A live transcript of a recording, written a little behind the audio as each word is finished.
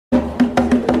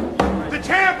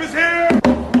is here!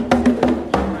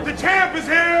 The champ is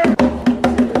here!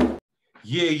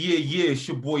 Yeah. It's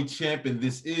your boy Champ, and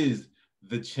this is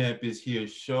the Champ is Here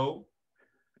show.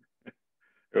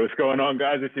 Hey, what's going on,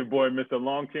 guys? It's your boy Mr.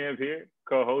 Longchamp here,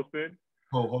 co-hosting.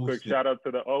 Quick shout out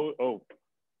to the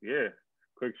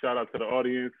quick shout out to the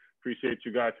audience. Appreciate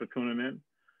you guys for tuning in.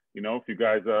 You know, if you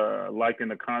guys are liking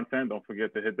the content, don't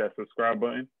forget to hit that subscribe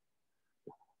button.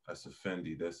 That's a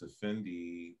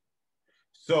Fendi.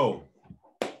 So,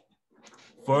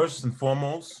 first and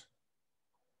foremost,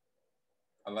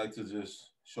 I'd like to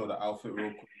just show the outfit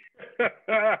real quick.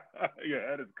 Yeah,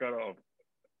 that is cut off.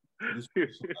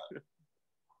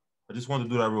 I just wanted to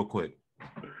do that real quick.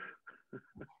 You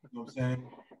know what I'm saying?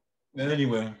 And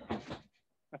anyway.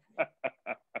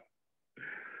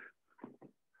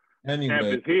 Champ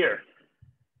is here.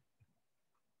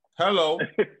 Hello.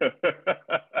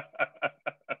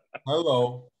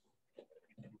 Hello.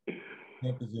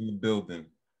 Champ is in the building.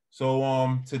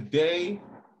 So today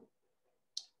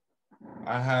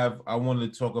I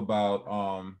wanted to talk about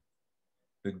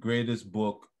the greatest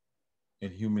book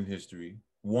in human history,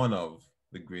 one of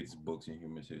the greatest books in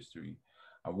human history.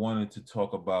 I wanted to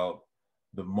talk about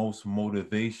the most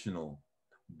motivational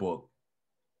book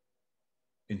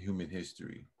in human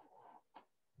history.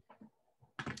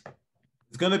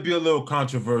 It's gonna be a little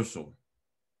controversial.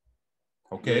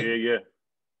 Okay. Yeah.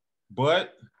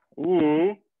 But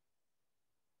ooh.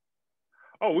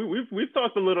 Oh, we've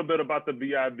talked a little bit about the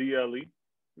B.I.B.L.E.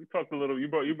 We talked a little. You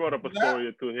brought up a story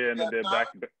or two here and there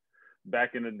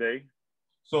back in the day.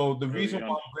 So the reason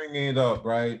why I'm bringing it up,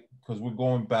 right? Because we're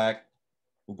going back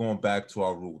to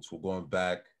our roots. We're going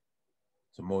back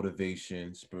to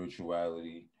motivation,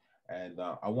 spirituality, and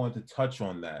I wanted to touch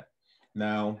on that.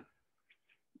 Now,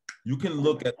 you can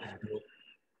look at this book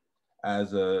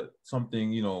as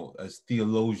something, you know, as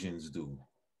theologians do.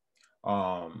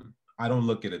 I don't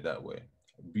look at it that way.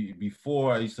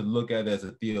 Before I used to look at it as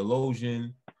a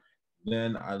theologian,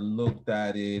 then I looked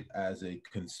at it as a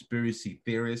conspiracy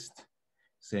theorist,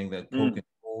 saying that poking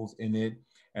holes in it,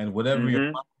 and whatever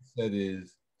your mindset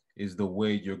is the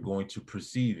way you're going to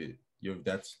perceive it.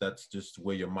 That's just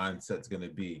where your mindset's going to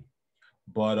be.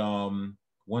 But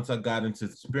once I got into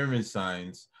spirit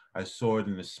science, I saw it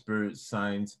in the spirit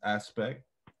science aspect.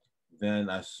 Then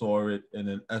I saw it in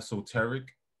an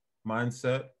esoteric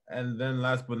mindset, and then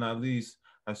last but not least,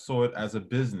 I saw it as a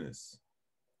business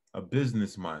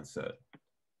mindset,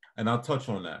 and I'll touch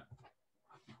on that.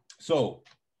 So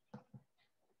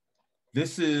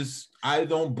I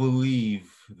don't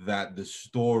believe that the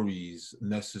stories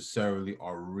necessarily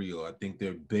are real. I think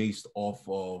they're based off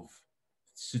of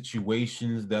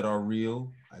situations that are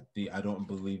real. I don't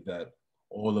believe that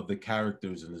all of the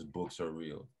characters in these books are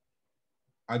real.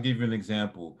 I'll give you an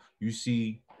example. You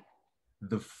see,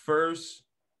 the first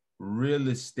real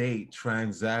estate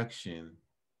transaction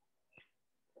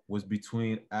was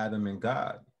between Adam and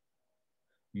God.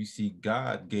 You see,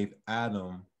 God gave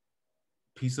Adam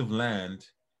a piece of land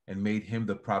and made him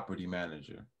the property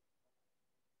manager.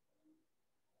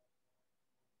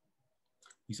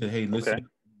 He said, hey, listen, okay,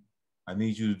 I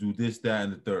need you to do this, that,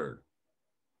 and the third.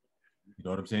 You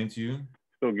know what I'm saying to you?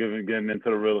 Still getting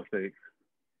into the real estate.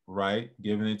 Right,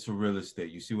 giving into real estate.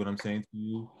 You see what I'm saying to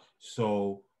you?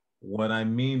 So what I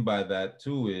mean by that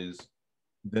too is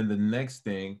then the next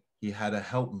thing, he had a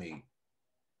helpmate.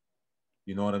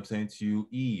 You know what I'm saying to you?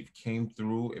 Eve came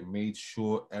through and made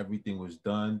sure everything was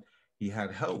done. He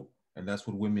had help, and that's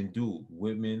what women do.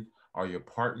 Women are your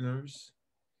partners.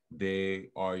 They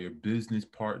are your business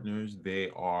partners. They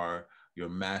are your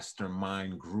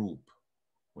mastermind group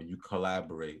when you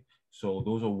collaborate. So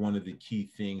those are one of the key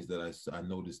things that I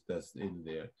noticed that's in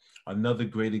there. Another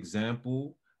great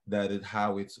example that is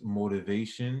how it's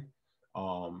motivation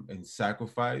and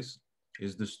sacrifice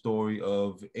is the story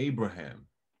of Abraham.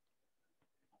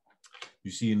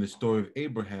 You see, in the story of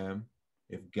Abraham,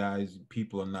 if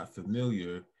people are not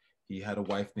familiar, he had a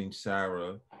wife named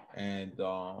Sarah, and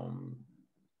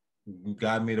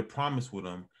God made a promise with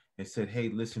him and said, hey,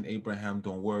 listen, Abraham,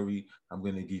 don't worry, I'm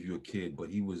going to give you a kid. But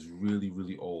he was really,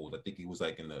 really old. I think he was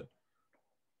like in the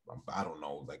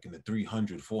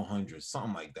 300, 400,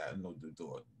 something like that.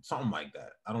 Something like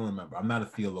that. I don't remember. I'm not a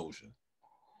theologian.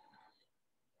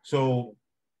 So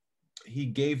he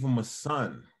gave him a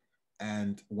son.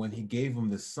 And when he gave him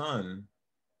the son,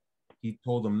 he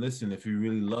told him, listen, if you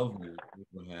really love me,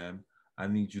 Abraham, I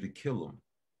need you to kill him.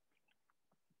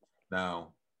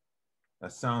 Now,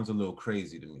 that sounds a little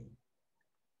crazy to me.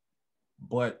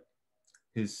 But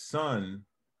his son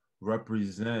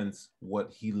represents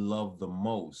what he loved the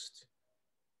most.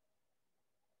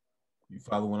 You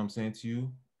follow what I'm saying to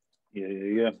you?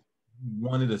 Yeah.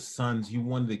 wanted a son. He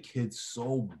wanted a kid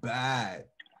so bad.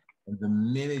 And the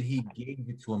minute he gave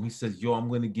it to him, he says, yo, I'm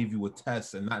going to give you a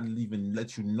test and not even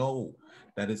let you know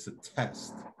that it's a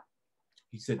test.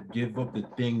 He said, give up the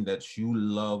thing that you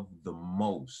love the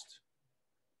most.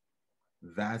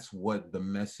 That's what the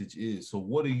message is. So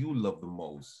what do you love the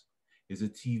most? Is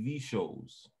it TV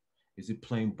shows? Is it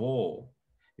playing ball?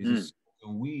 Is it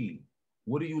smoking weed?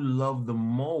 What do you love the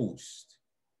most?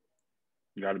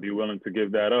 You got to be willing to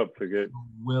give that up to get.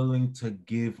 Willing to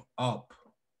give up.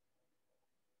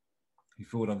 You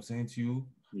feel what I'm saying to you?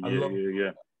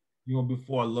 Yeah. You know,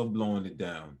 before I love blowing it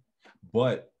down.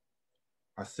 But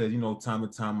I said, you know, time to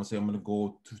time, I say I'm going to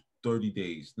go to 30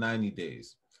 days, 90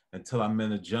 days, until I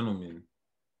met a gentleman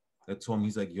that told me,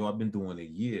 he's like, yo, I've been doing a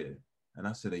year. And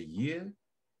I said, a year?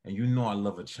 And you know I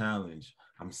love a challenge.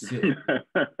 I'm sitting in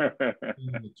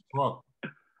the truck.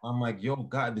 I'm like, yo,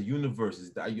 God, the universe,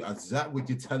 is that what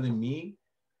you're telling me?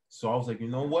 So I was like, you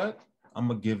know what? I'm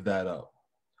going to give that up.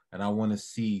 And I want to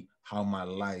see how my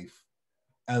life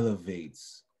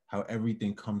elevates, how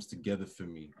everything comes together for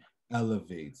me,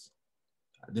 elevates.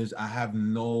 I have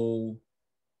no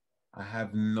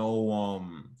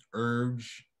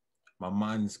urge. My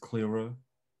mind is clearer.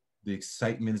 The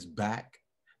excitement is back.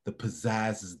 The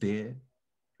pizzazz is there.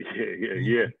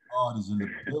 Yeah. God is in the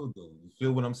building. You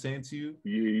feel what I'm saying to you?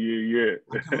 Yeah.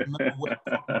 I can remember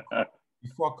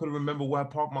before I could remember where I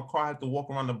parked my car. I had to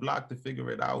walk around the block to figure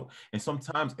it out. And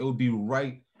sometimes it would be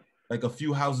right like a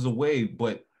few houses away,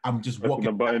 but I'm just walking.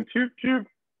 The button. Choop.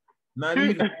 Not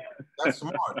even. That's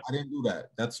smart. I didn't do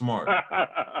that. That's smart.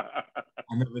 I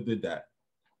never did that.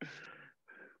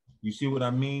 You see what I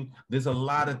mean? There's a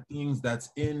lot of things that's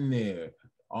in there.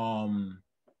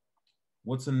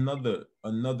 What's another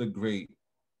great?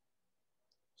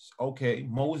 Okay,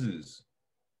 Moses,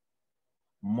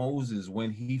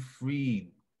 when he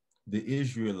freed the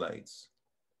Israelites,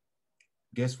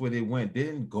 guess where they went? They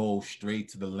didn't go straight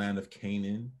to the land of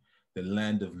Canaan, the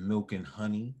land of milk and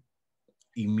honey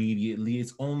immediately.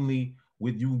 It's only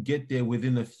when you get there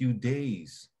within a few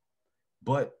days.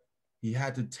 But he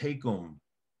had to take them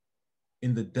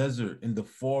in the desert, in the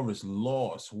forest,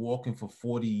 lost, walking for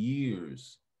 40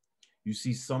 years. You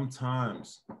see,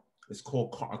 sometimes it's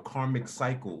called a karmic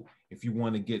cycle if you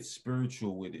want to get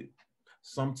spiritual with it.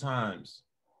 Sometimes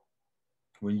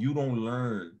when you don't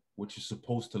learn what you're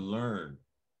supposed to learn,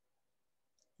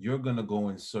 you're going to go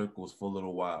in circles for a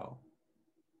little while.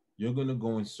 You're going to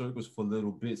go in circles for a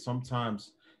little bit.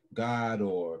 Sometimes God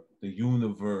or the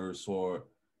universe, or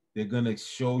they're going to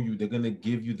show you, they're going to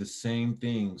give you the same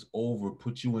things over,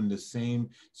 put you in the same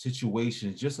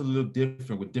situations, just a little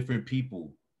different with different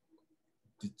people.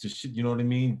 You know what I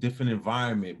mean? Different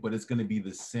environment, but it's going to be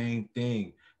the same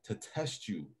thing to test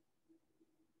you.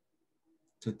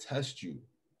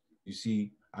 You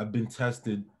see, I've been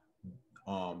tested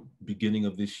beginning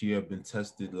of this year. I've been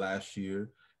tested last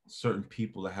year. Certain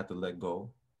people I had to let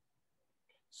go.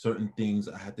 Certain things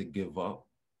I had to give up.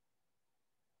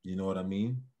 You know what I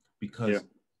mean? Because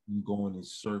I'm going in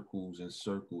circles and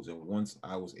circles. And once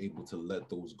I was able to let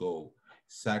those go,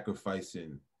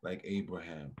 sacrificing like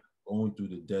Abraham, going through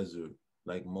the desert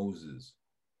like Moses,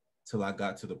 till I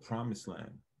got to the promised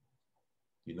land.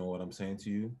 You know what I'm saying to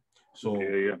you? So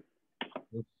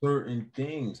certain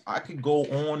things, I could go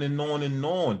on and on and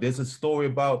on. There's a story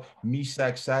about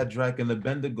Meshach, Shadrach, and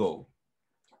Abednego,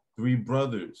 3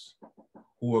 brothers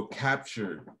who were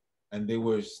captured, and they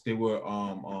were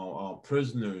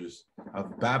prisoners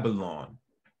of Babylon,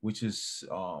 which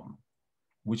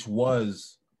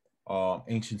was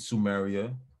ancient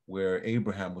Sumeria, where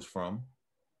Abraham was from,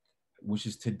 which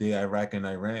is today Iraq and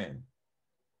Iran.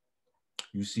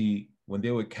 You see, when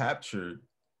they were captured,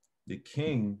 the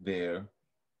king there,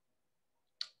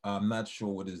 I'm not sure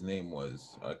what his name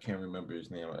was. I can't remember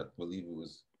his name. I believe it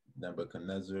was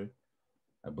Nebuchadnezzar.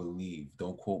 I believe.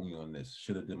 Don't quote me on this.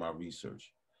 Should have did my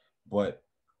research. But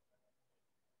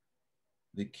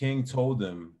the king told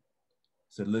them,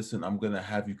 said, listen, I'm going to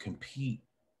have you compete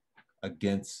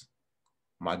against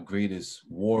my greatest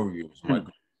warriors, my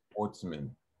greatest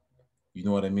sportsmen. You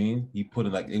know what I mean? He put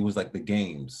it like, it was like the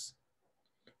games.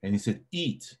 And he said,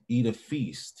 eat a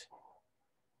feast.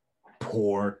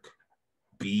 Pork,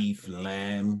 beef,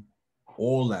 lamb,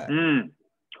 all that.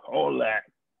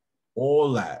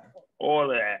 All that.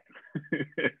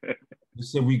 He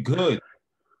said, we good.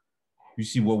 You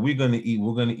see, what we're going to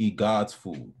eat God's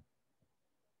food.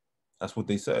 That's what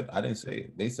they said. I didn't say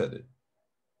it. They said it.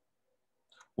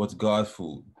 What's God's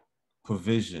food?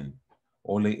 Provision.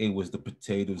 All they ate was the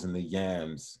potatoes and the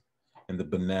yams and the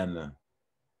banana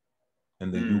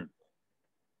and the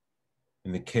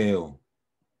and the kale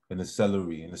and the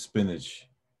celery and the spinach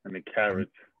And the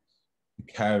carrots.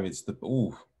 The carrots,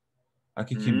 I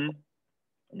can keep.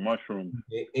 Mushrooms.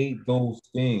 They ate those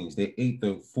things. They ate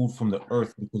the food from the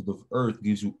earth because the earth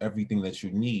gives you everything that you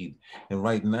need. And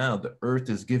right now, the earth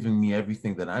is giving me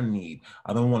everything that I need.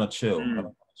 I don't want to chill. I don't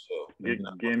want to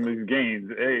chill. Game these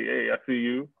gains. Hey, I see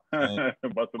you.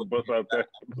 About to bust out there.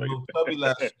 I was a little chubby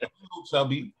last year.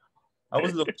 I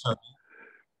was a little chubby.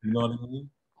 You know what I mean?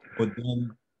 But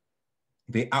then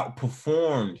they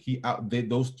outperformed.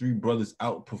 Those three brothers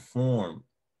outperformed.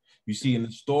 You see in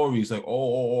the stories like,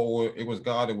 it was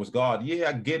God, it was God. Yeah,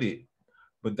 I get it.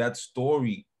 But that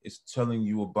story is telling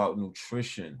you about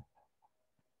nutrition.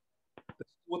 That's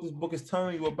what this book is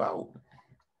telling you about.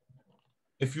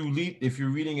 If you're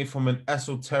reading it from an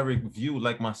esoteric view,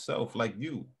 like myself, like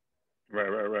you.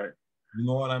 Right. You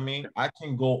know what I mean? I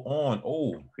can go on.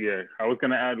 Yeah, I was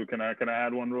gonna add. Can I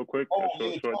add one real quick?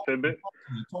 Short tidbit.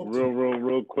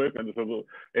 Real quick. And just a little.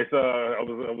 It's I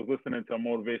was listening to a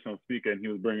motivational speaker and he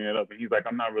was bringing it up and he's like,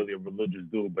 I'm not really a religious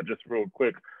dude, but just real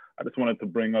quick, I just wanted to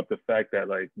bring up the fact that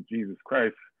like Jesus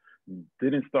Christ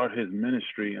didn't start his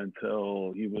ministry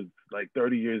until he was like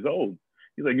 30 years old.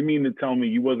 He's like, you mean to tell me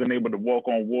you wasn't able to walk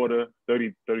on water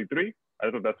 33?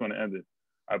 I thought that's when it ended.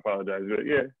 I apologize.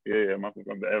 Yeah. My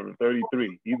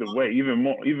 33. Either way, even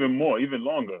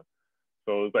longer.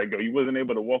 So it's like he wasn't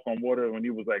able to walk on water when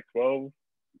he was like 12.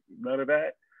 None of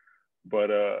that. But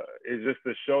it's just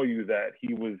to show you that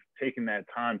he was taking that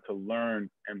time to learn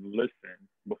and listen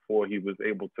before he was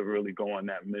able to really go on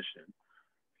that mission.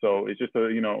 So it's just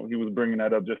he was bringing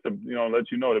that up just to let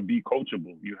you know to be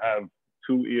coachable. You have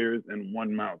 2 ears and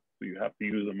 1 mouth, so you have to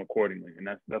use them accordingly, and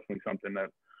that's definitely something that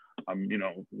I'm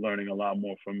learning a lot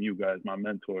more from you guys, my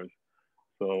mentors.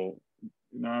 So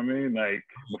you know what I mean? Like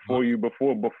before you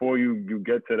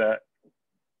get to that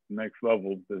next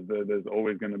level, there's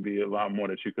always going to be a lot more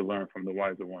that you could learn from the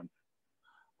wiser ones.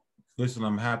 Listen,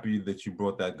 I'm happy that you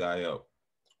brought that guy up.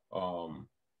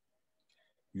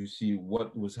 You see,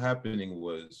 what was happening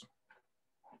was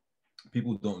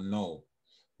people don't know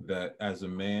that as a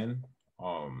man,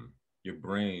 your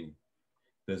brain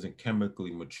doesn't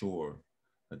chemically mature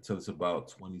until it's about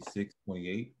 26,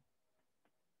 28.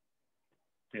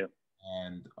 Yeah.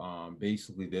 And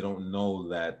basically they don't know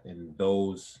that in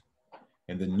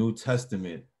the New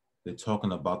Testament, they're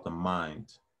talking about the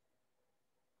mind.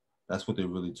 That's what they're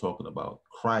really talking about.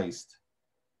 Christ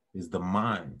is the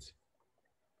mind.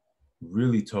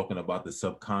 Really talking about the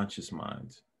subconscious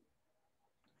mind.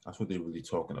 That's what they're really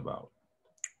talking about.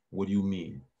 What do you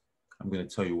mean? I'm going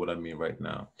to tell you what I mean right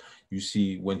now. You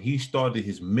see, when he started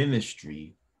his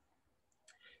ministry,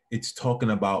 it's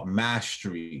talking about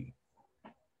mastery.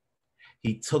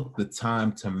 He took the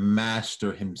time to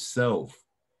master himself,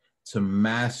 to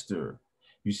master.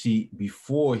 You see,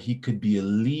 before he could be a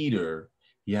leader,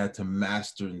 he had to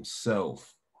master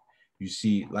himself. You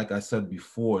see, like I said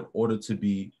before, in order to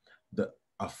be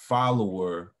a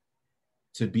follower,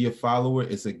 to be a follower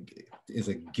is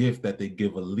a gift that they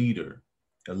give a leader.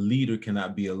 A leader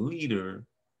cannot be a leader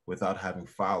without having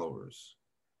followers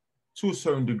to a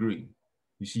certain degree.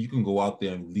 You see, you can go out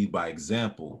there and lead by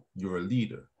example. You're a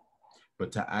leader,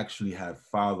 but to actually have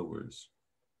followers.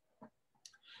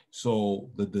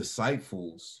 So the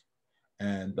disciples,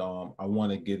 and I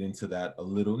want to get into that a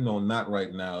little, no, not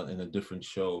right now, in a different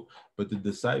show, but the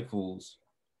disciples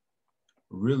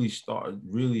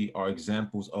really are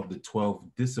examples of the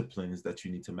 12 disciplines that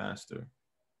you need to master.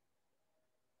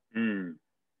 You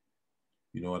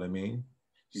know what I mean?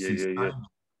 Yeah.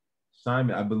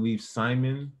 Simon, I believe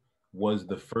Simon was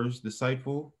the first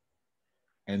disciple,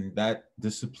 and that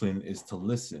discipline is to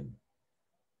listen.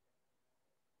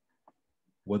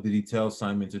 What did he tell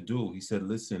Simon to do? He said,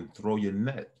 listen, throw your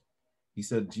net. He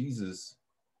said, Jesus,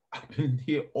 I've been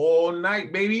here all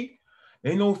night, baby.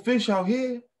 Ain't no fish out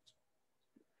here.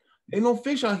 Ain't no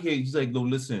fish out here. He's like, no,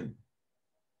 listen.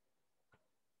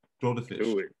 Throw the fish.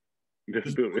 Do it.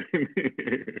 Just do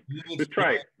it. Just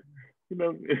try it. He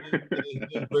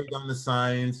didn't break down the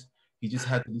science. He just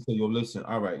had to say, yo, listen,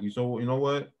 all right. You know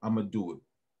what? I'm going to do it.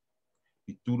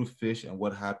 He threw the fish, and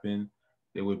what happened?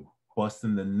 They were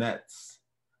busting the nets,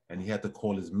 and he had to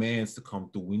call his mans to come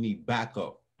through. We need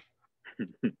backup.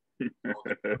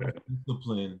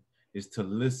 Discipline is to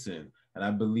listen. And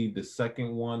I believe the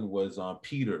second one was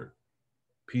Peter.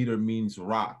 Peter means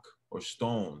rock or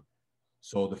stone.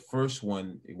 So the first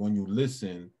one, when you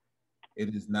listen,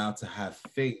 it is now to have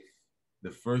faith.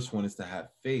 The first one is to have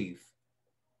faith.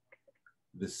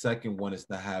 The second one is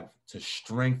to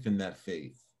strengthen that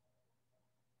faith.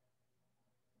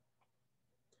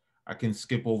 I can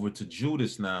skip over to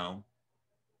Judas now,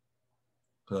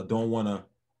 because I don't want to.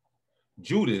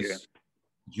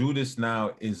 Judas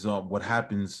now is what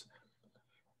happens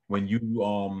when you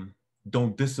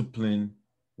don't discipline.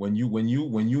 When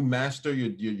you master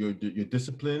your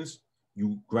disciplines,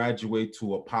 you graduate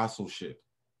to apostleship.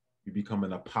 You become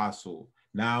an apostle.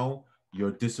 Now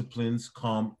your disciplines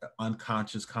come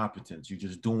unconscious competence. You're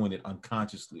just doing it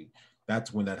unconsciously.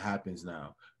 That's when that happens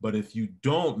now. But if you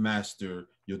don't master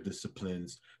your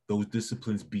disciplines, those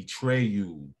disciplines betray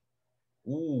you.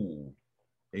 Ooh,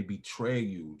 they betray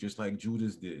you just like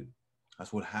Judas did.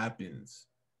 That's what happens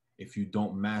if you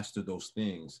don't master those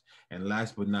things. And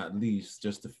last but not least,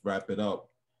 just to wrap it up,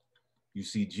 you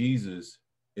see, Jesus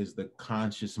is the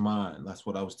conscious mind. That's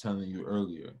what I was telling you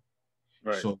earlier.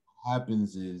 Right. So what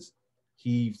happens is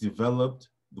he developed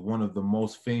one of the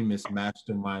most famous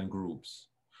mastermind groups.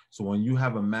 So when you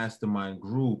have a mastermind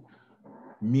group,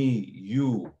 me,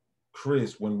 you,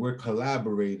 Chris, when we're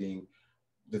collaborating,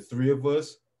 the three of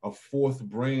us, a fourth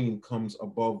brain comes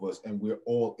above us and we're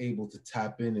all able to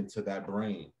tap into that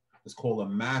brain. It's called a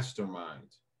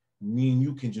mastermind. Me and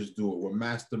you can just do it. We're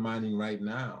masterminding right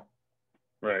now.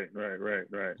 Right.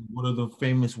 What are the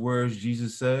famous words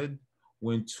Jesus said?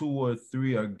 When two or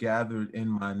three are gathered in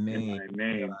my name,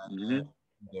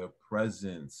 their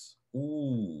presence.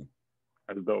 Ooh.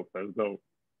 That's dope.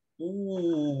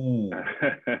 Ooh.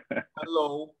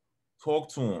 Hello. Talk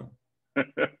to him.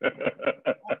 I'm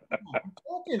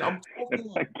talking. I'm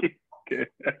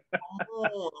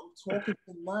talking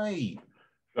tonight.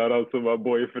 Shout out to my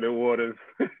boy for the waters.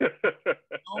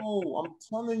 No, I'm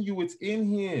telling you, it's in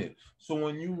here. So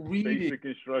when you read basic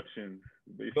instructions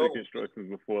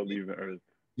before leaving Earth.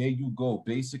 There you go.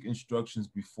 Basic instructions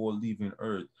before leaving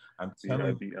Earth. I'm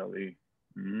telling B.I.B.L.E.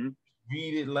 Mm-hmm.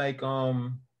 Read it like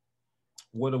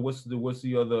what's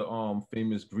the other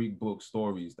famous Greek book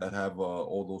stories that have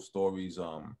all those stories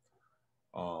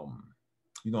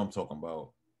you know what I'm talking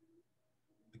about.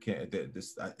 I can't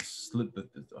I slipped the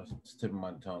tip of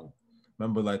my tongue.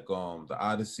 Remember like the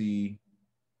Odyssey.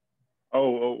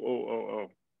 Oh.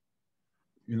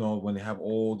 You know, when they have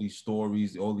all these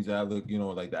stories, all these you know,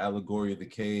 like the allegory of the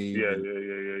cave.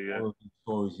 Yeah. All of these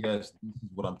stories. Yes, this is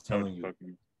what I'm telling you.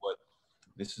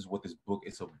 This is what this book.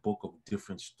 It's a book of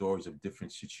different stories, of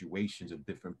different situations, of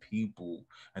different people,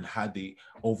 and how they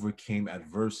overcame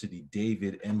adversity.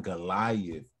 David and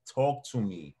Goliath. Talk to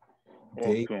me.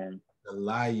 David,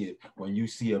 Goliath. When you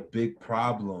see a big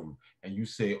problem and you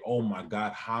say, "Oh my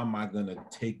God, how am I gonna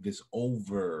take this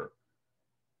over?"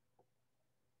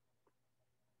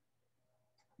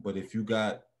 But if you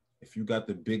got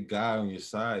the big guy on your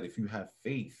side, if you have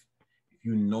faith, if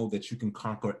you know that you can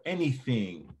conquer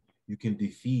anything, you can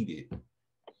defeat it.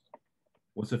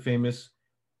 What's a famous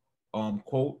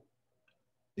quote?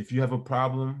 If you have a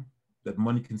problem that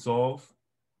money can solve,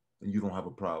 then you don't have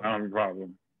a problem. I don't have a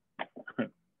problem.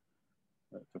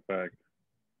 That's a fact.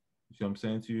 You see what I'm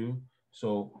saying to you?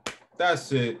 So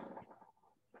that's it.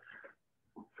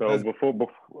 So before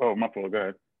oh, my fault, go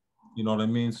ahead. You know what I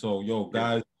mean? So yo,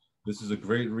 guys, this is a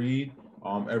great read.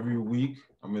 Every week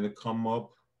I'm gonna come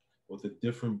up with a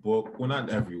different book. Well, not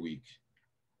every week.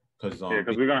 Because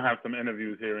we're gonna have some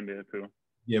interviews here and there too.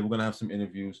 Yeah, we're gonna have some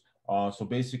interviews. So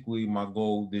basically my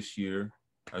goal this year,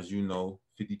 as you know,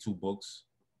 52 books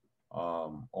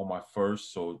on my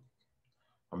first. So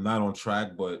I'm not on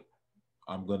track, but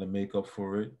I'm gonna make up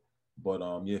for it. But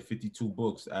 52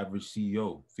 books, average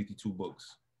CEO, 52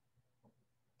 books.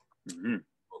 Mm-hmm.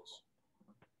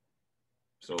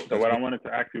 So what I wanted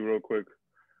to ask you real quick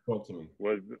talk to me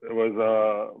was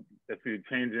if you're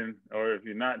changing or if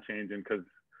you're not changing, because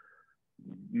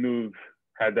news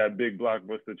had that big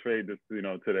blockbuster trade this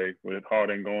today with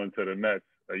Harden going to the Nets.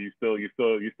 Are you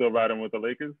still riding with the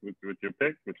Lakers with your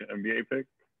pick, with your NBA pick?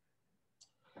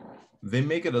 They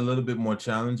make it a little bit more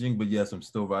challenging, but yes, I'm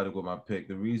still riding with my pick.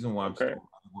 The reason why I'm still riding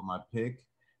with my pick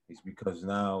is because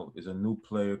now there's a new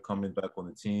player coming back on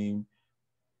the team.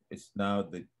 It's now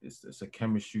it's a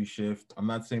chemistry shift. I'm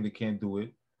not saying they can't do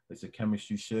it. It's a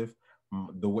chemistry shift.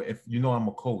 The way, if you know, I'm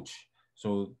a coach,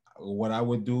 so what I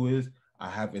would do is I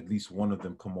have at least one of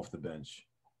them come off the bench.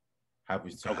 Have on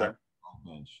the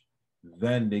bench.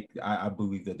 Then I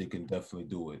believe that they can definitely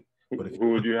do it. But who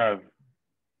would you have?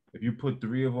 If you put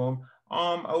three of them,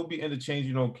 I would be interchange.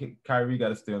 You know, Kyrie got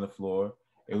to stay on the floor.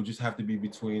 It would just have to be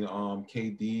between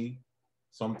KD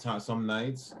some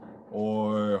nights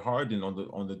or Harden on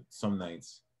the some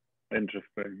nights.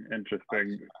 Interesting.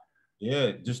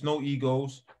 Yeah, just no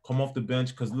egos. Come off the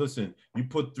bench, because listen, you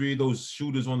put three of those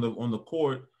shooters on the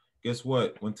court. Guess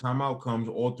what? When timeout comes,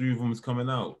 all three of them is coming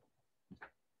out.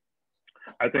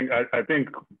 I think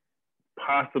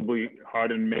possibly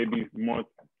Harden may be more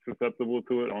susceptible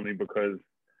to it, only because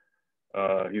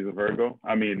He's a Virgo.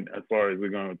 I mean, as far as we're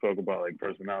going to talk about like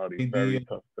personality, very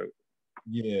tough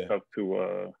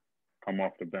to come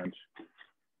off the bench.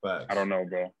 Facts. I don't know,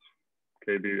 bro.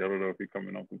 KD, I don't know if he's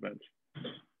coming off the bench.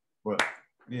 But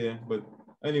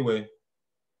anyway,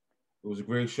 it was a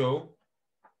great show.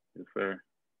 Yes, sir.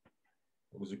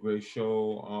 It was a great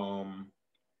show.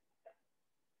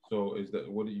 So is that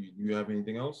what do you have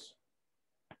anything else?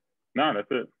 No,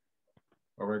 that's it.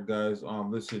 All right, guys.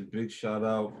 Listen, big shout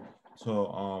out to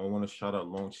I want to shout out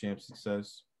Longchamp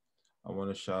Success. I want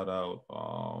to shout out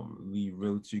Lee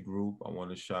Realty Group. I want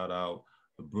to shout out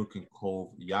the Brooklyn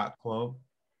Cove Yacht Club.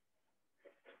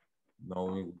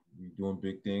 We're doing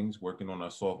big things, working on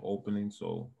our soft opening.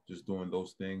 So just doing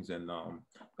those things, and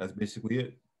that's basically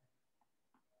it.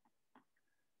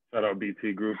 Shout out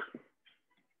BT Group.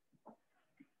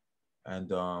 And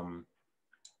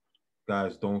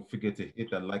guys, don't forget to hit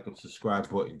that like and subscribe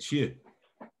button. Cheer.